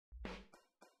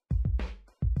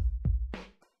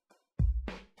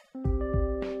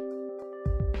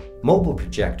Mobile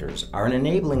projectors are an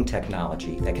enabling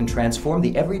technology that can transform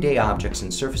the everyday objects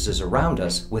and surfaces around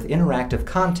us with interactive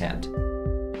content.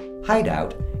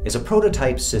 Hideout is a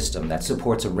prototype system that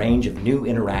supports a range of new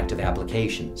interactive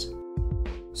applications.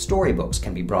 Storybooks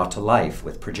can be brought to life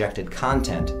with projected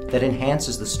content that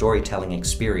enhances the storytelling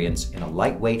experience in a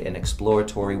lightweight and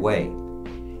exploratory way.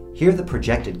 Here, the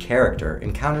projected character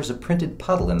encounters a printed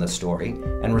puddle in the story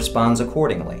and responds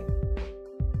accordingly.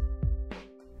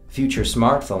 Future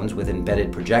smartphones with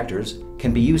embedded projectors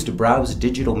can be used to browse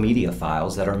digital media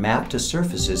files that are mapped to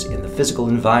surfaces in the physical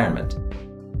environment.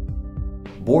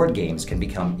 Board games can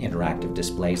become interactive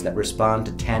displays that respond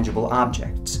to tangible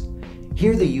objects.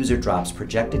 Here, the user drops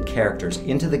projected characters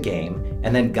into the game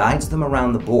and then guides them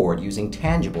around the board using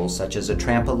tangibles such as a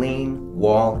trampoline,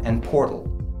 wall, and portal.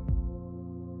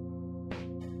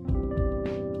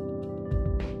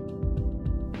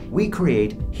 We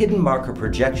create hidden marker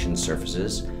projection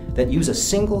surfaces that use a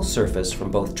single surface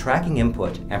from both tracking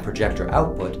input and projector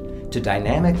output to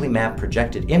dynamically map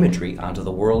projected imagery onto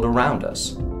the world around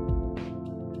us.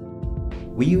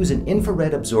 We use an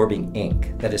infrared absorbing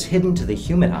ink that is hidden to the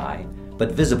human eye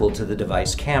but visible to the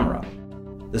device camera.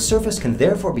 The surface can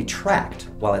therefore be tracked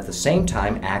while at the same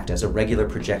time act as a regular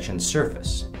projection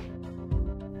surface.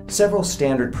 Several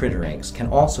standard printer inks can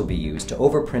also be used to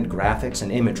overprint graphics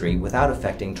and imagery without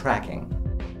affecting tracking.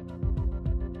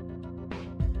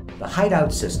 The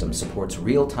Hideout system supports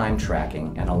real-time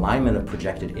tracking and alignment of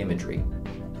projected imagery.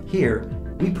 Here,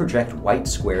 we project white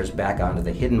squares back onto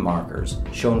the hidden markers,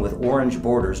 shown with orange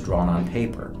borders drawn on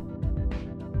paper.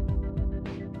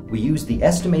 We use the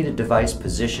estimated device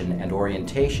position and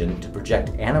orientation to project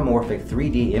anamorphic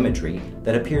 3D imagery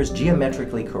that appears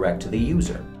geometrically correct to the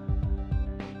user.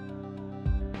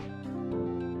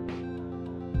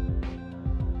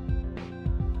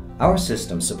 Our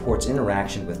system supports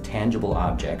interaction with tangible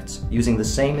objects using the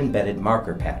same embedded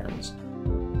marker patterns.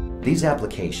 These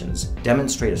applications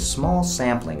demonstrate a small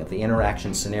sampling of the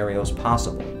interaction scenarios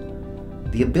possible.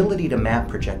 The ability to map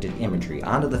projected imagery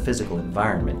onto the physical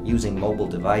environment using mobile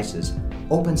devices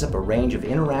opens up a range of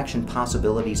interaction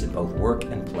possibilities in both work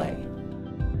and play.